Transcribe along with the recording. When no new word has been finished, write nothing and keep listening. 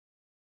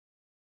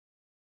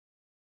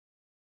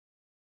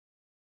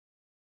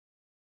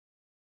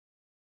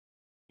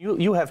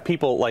You have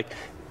people like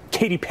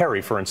Katy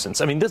Perry, for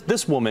instance. I mean,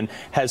 this woman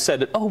has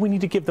said, "Oh, we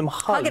need to give them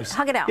hugs.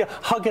 Hug it out. Yeah,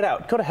 hug it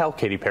out. Go to hell,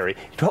 Katy Perry.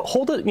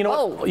 Hold it. You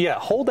know, oh. Yeah,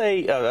 hold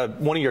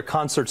one of your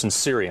concerts in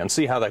Syria and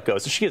see how that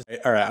goes." She is.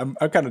 All right,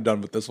 I'm kind of done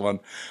with this one.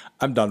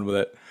 I'm done with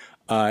it.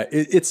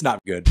 It's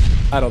not good.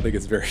 I don't think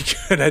it's very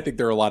good. I think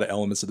there are a lot of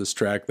elements of this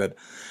track that,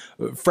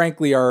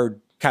 frankly, are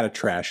kind of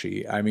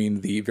trashy. I mean,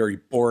 the very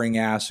boring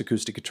ass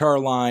acoustic guitar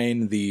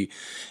line, the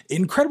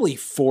incredibly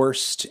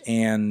forced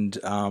and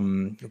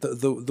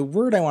the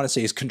word I want to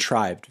say is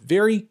contrived,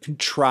 very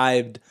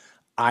contrived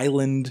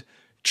island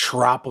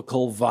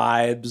tropical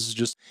vibes.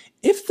 Just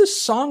if the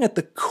song at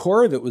the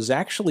core of it was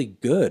actually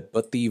good,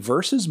 but the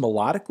verses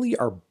melodically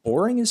are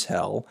boring as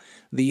hell,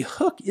 the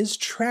hook is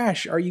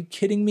trash. Are you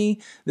kidding me?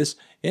 This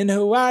in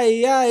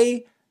Hawaii,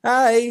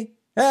 I,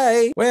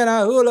 when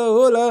I hula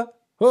hula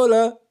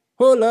hula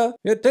hula,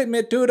 you take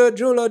me to the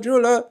jula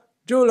jula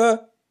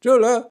jula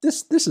jula.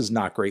 This is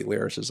not great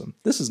lyricism.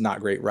 This is not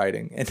great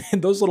writing.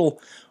 And those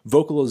little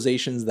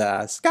vocalizations,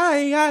 the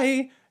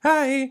sky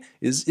high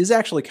is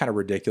actually kind of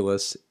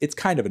ridiculous. It's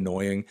kind of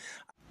annoying.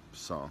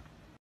 So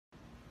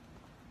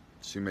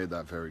she made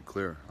that very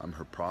clear. I'm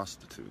her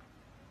prostitute.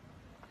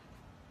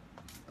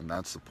 And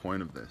that's the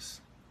point of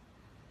this.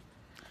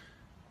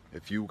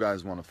 If you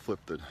guys want to flip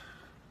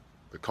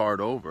the card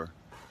over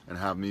and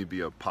have me be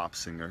a pop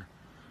singer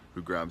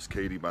who grabs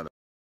Katy by the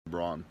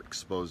bra and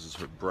exposes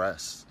her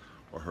breasts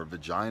or her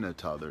vagina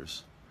to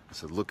others and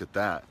said, "Look at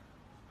that,"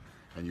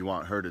 and you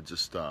want her to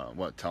just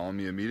tell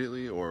me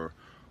immediately, or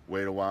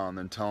wait a while and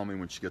then tell me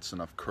when she gets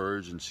enough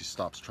courage and she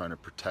stops trying to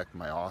protect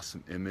my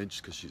awesome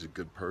image because she's a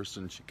good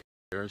person, she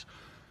cares.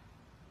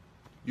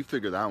 You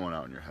figure that one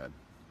out in your head.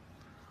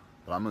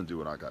 But I'm gonna do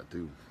what I gotta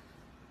do.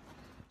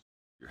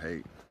 Your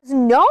hate.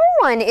 No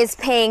one is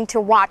paying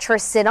to watch her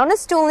sit on a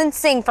stool and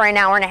sing for an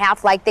hour and a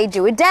half like they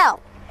do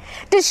Adele.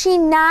 Does she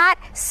not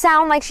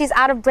sound like she's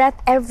out of breath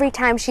every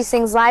time she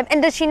sings live?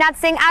 And does she not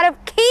sing out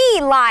of key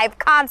live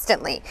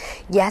constantly?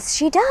 Yes,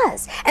 she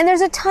does. And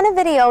there's a ton of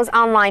videos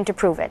online to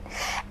prove it.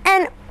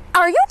 And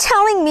are you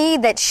telling me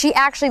that she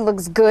actually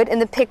looks good in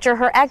the picture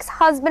her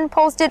ex-husband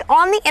posted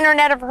on the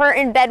internet of her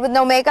in bed with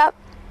no makeup?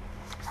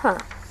 Huh.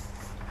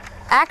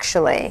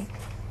 Actually,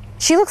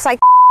 she looks like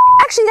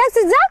actually, that's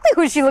exactly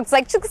who she looks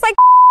like. She looks like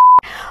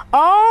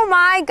oh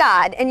my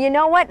God. And you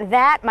know what?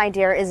 That, my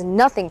dear, is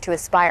nothing to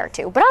aspire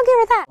to. But I'll give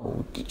her that.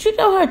 Oh, did you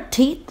know her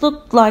teeth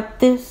look like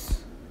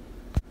this?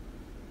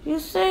 You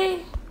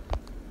see?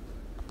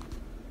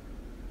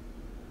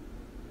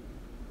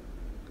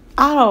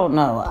 I don't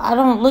know. I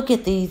don't look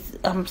at these.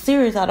 I'm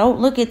serious. I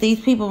don't look at these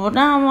people. But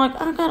now I'm like,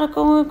 I gotta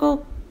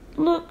go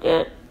look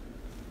at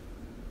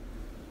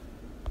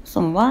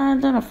some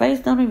lines on her face.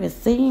 Don't even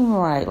seem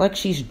right. Like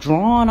she's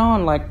drawn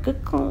on. Like,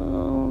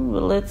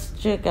 let's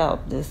check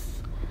out this.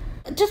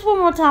 Just one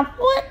more time.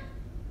 What?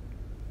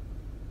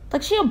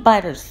 Like she'll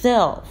bite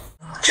herself.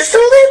 Just a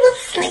little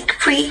sneak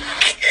peek.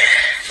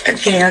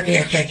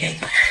 Okay.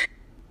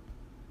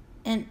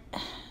 And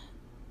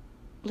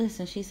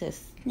listen, she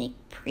says sneak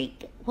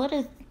peek. What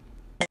is?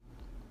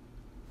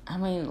 I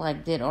mean,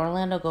 like, did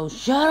Orlando go,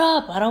 "Shut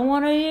up, I don't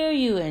want to hear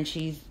you," and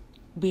she's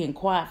being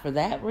quiet for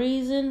that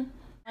reason?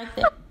 Like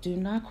that. Do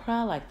not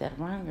cry like that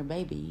around your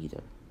baby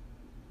either.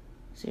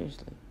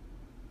 Seriously.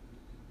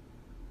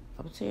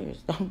 I'm serious.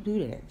 Don't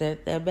do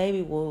that. That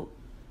baby will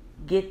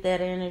get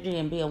that energy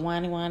and be a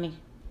whiny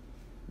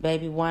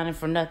baby whining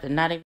for nothing.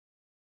 Not even